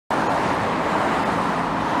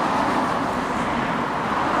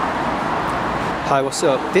Hi, what's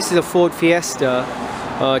up? This is a Ford Fiesta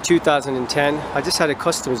 2010. I just had a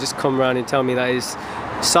customer just come around and tell me that his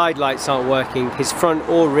side lights aren't working. His front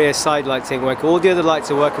or rear side lights ain't working. All the other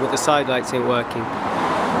lights are working, but the side lights ain't working.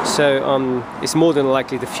 So it's more than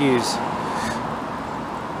likely the fuse.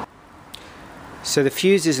 So the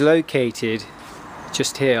fuse is located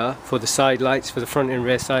just here for the side lights, for the front and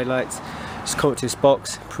rear side lights. Just come up to this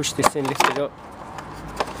box, push this in, lift it up.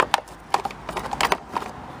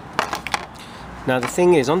 Now the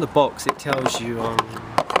thing is, on the box it tells you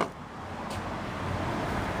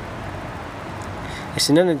it's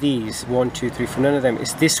none of these, 1, 2, 3, 4, none of them.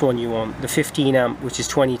 It's this one you want, the 15 amp, which is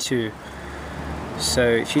 22. So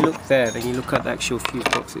if you look there, then you look at the actual fuse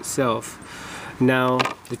box itself. Now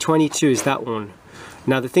the 22 is that one.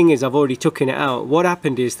 Now the thing is, I've already taken it out. What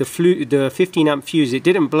happened is the 15 amp fuse, it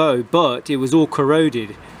didn't blow, but it was all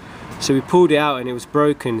corroded. So we pulled it out and it was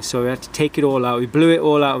broken, so we had to take it all out. We blew it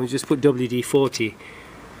all out and we just put WD-40.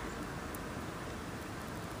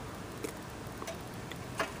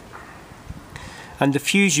 And the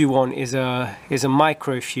fuse you want is a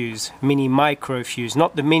micro fuse, mini micro fuse,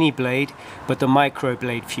 not the mini blade, but the micro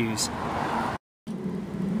blade fuse.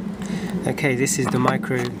 Okay, this is the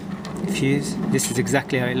micro fuse. This is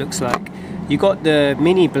exactly how it looks like. You got the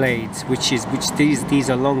mini blades, which these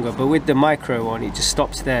are longer, but with the micro one, it just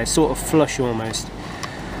stops there, sort of flush almost.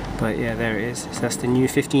 But yeah, there it is. So that's the new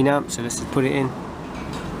 15 amp. So let's just put it in.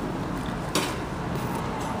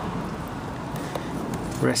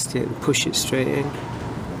 Rest it and push it straight in.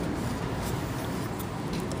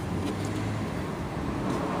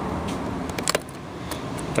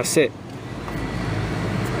 That's it.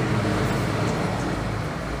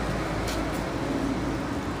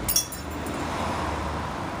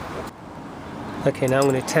 Okay, now I'm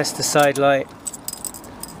going to test the side light.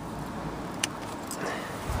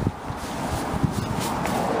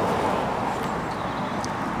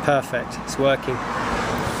 Perfect, it's working.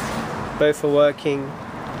 Both are working.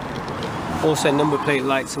 Also number plate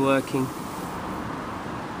lights are working.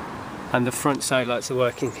 And the front side lights are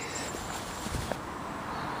working.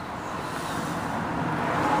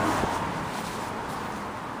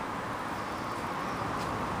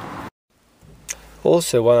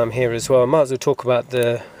 Also, while I'm here as well, I might as well talk about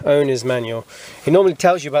the owner's manual. It normally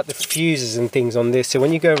tells you about the fuses and things on this, so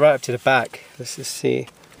when you go right up to the back, let's just see.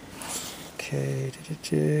 Okay,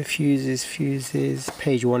 fuses,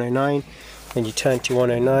 page 109. When you turn to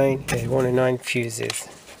 109, okay, 109 fuses.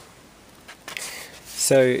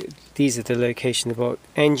 So these are the location of the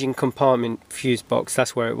engine compartment fuse box,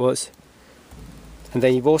 that's where it was. And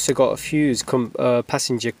then you've also got a fuse,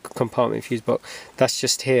 passenger compartment fuse box, that's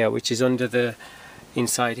just here, which is under the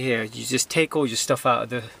inside here. You just take all your stuff out of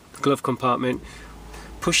the glove compartment,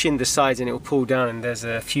 push in the sides and it will pull down, and there's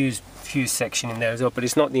a fuse section in there as well, but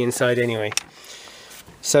it's not the inside anyway.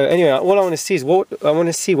 So anyway, all I want to see is what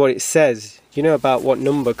it says, you know, about what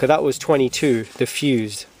number, because that was 22, the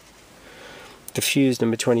fuse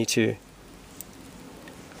number 22.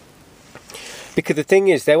 Because the thing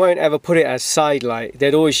is, they won't ever put it as side light,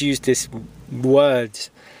 they'd always use this words.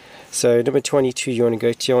 So number 22 you want to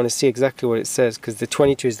go to, you want to see exactly what it says, because the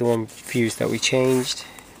 22 is the one fuse that we changed.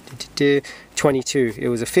 22, it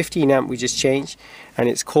was a 15 amp we just changed, and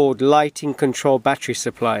it's called lighting control battery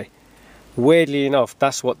supply. Weirdly enough,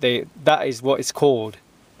 that is what it's called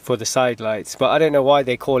for the side lights, but I don't know why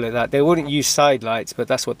they call it that. They wouldn't use side lights, but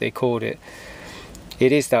that's what they called it.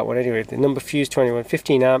 It is that one anyway, the number fuse 21,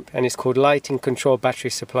 15 amp, and it's called lighting control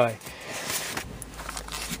battery supply.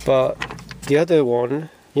 But the other one,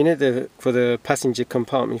 you know, for the passenger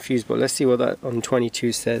compartment fuse box, let's see what that on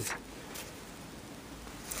 22 says.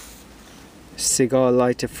 Cigar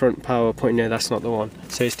lighter front power point. No, that's not the one.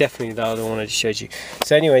 So it's definitely the other one I just showed you.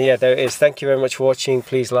 So anyway, yeah, there it is. Thank you very much for watching.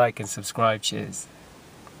 Please like and subscribe. Cheers.